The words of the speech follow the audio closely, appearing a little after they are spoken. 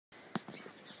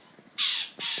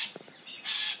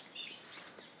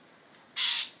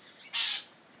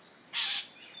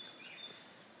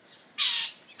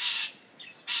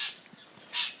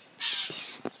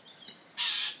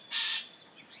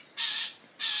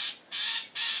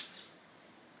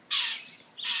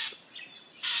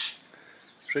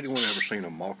Has anyone ever seen a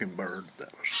mockingbird that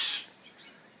was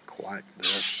quite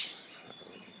this,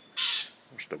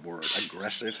 what's the word,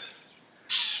 aggressive?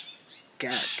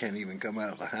 Cat can't even come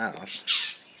out of the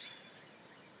house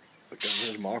because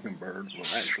his mockingbird will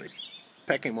actually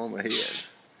peck him on the head.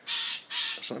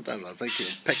 Sometimes I think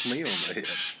he'll peck me on the head.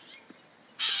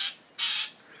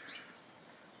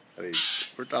 I mean,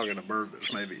 we're talking a bird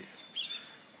that's maybe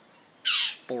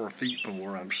 4 feet from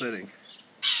where I'm sitting,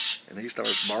 and he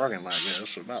starts barking like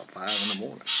this about 5 in the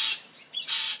morning.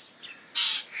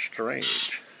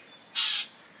 Strange.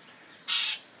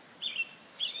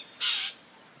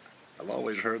 I've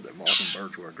always heard that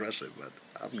mockingbirds were aggressive, but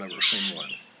I've never seen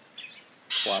one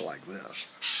fly like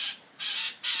this.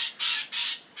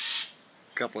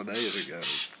 A couple of days ago,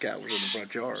 the cat was in the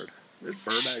front yard. This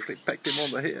bird actually pecked him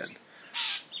on the head.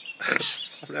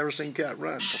 I've never seen a cat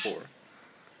run before.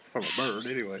 From a bird,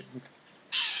 anyway.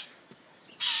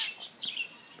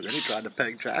 But then he tried to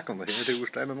peck Jack on the head, who was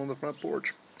standing on the front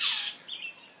porch.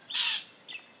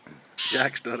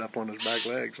 Jack stood up on his back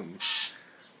legs and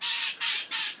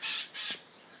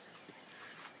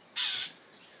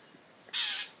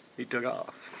he took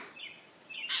off.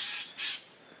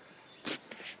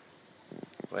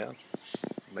 Well,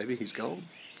 maybe he's gone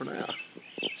for now.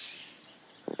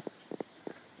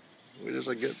 Which is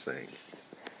a good thing.